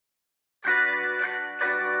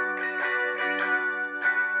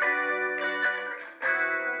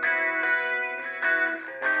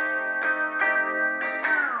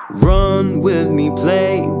Run with me,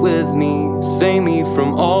 play with me, save me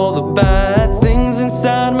from all the bad things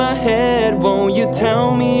inside my head. Won't you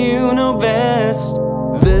tell me you know best?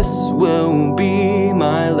 This will be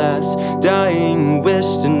my last dying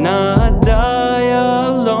wish, to not die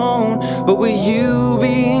alone, but with you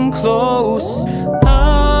being close.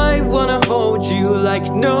 I wanna hold you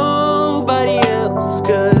like nobody else,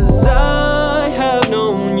 'cause I have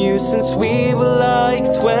known you since we were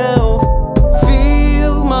like 12.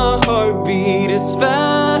 Feel my heartbeat is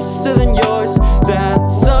faster than yours.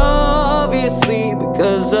 That's obviously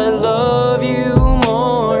because I love you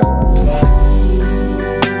more.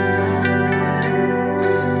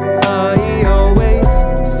 I always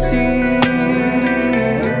see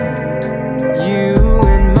you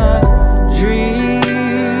in my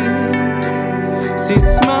dreams. See a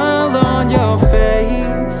smile on your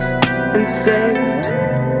face and say,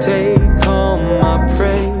 take all my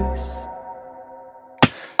praise.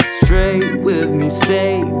 Stray with me,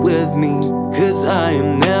 stay with me, 'cause I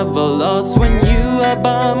am never lost when you are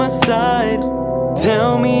by my side.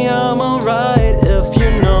 Tell me I'm alright. If you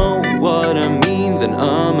know what I mean, then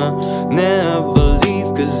I'ma never leave,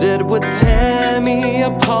 'cause it would tear me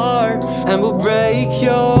apart and will break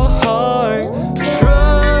your heart.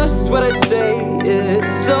 Trust what I say,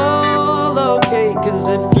 it's all okay, 'cause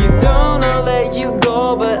if you don't, I'll let you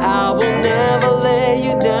go, but I will never let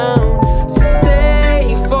you down.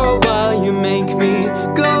 Stay for a while, you make me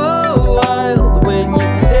go wild when you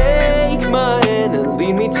take my hand and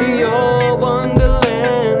lead me to your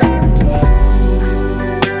wonderland.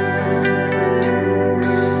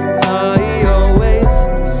 I always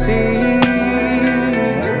see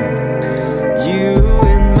you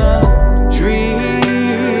in my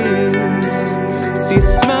dreams. See a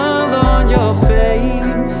smile on your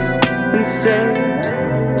face and say,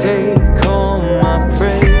 take all my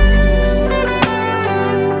praise.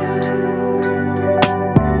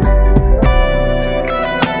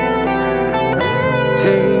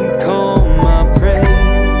 Take all my praise.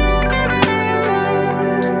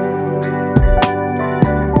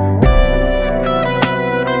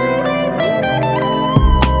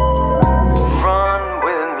 Run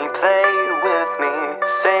with me, play with me,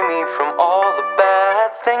 save me from all the bad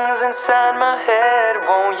things inside my head.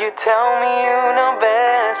 Won't you tell me you know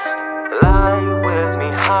best? Lie with me,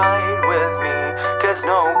 hide with me, 'cause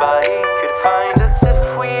nobody could find us if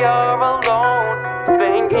we are alone,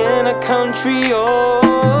 staying in a country road.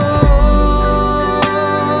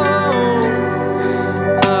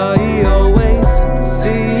 I always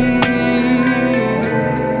see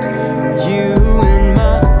you in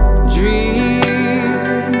my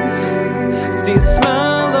dreams. See a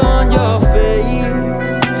smile on your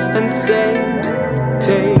face and say,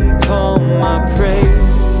 take all my praise.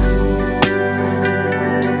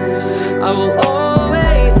 I will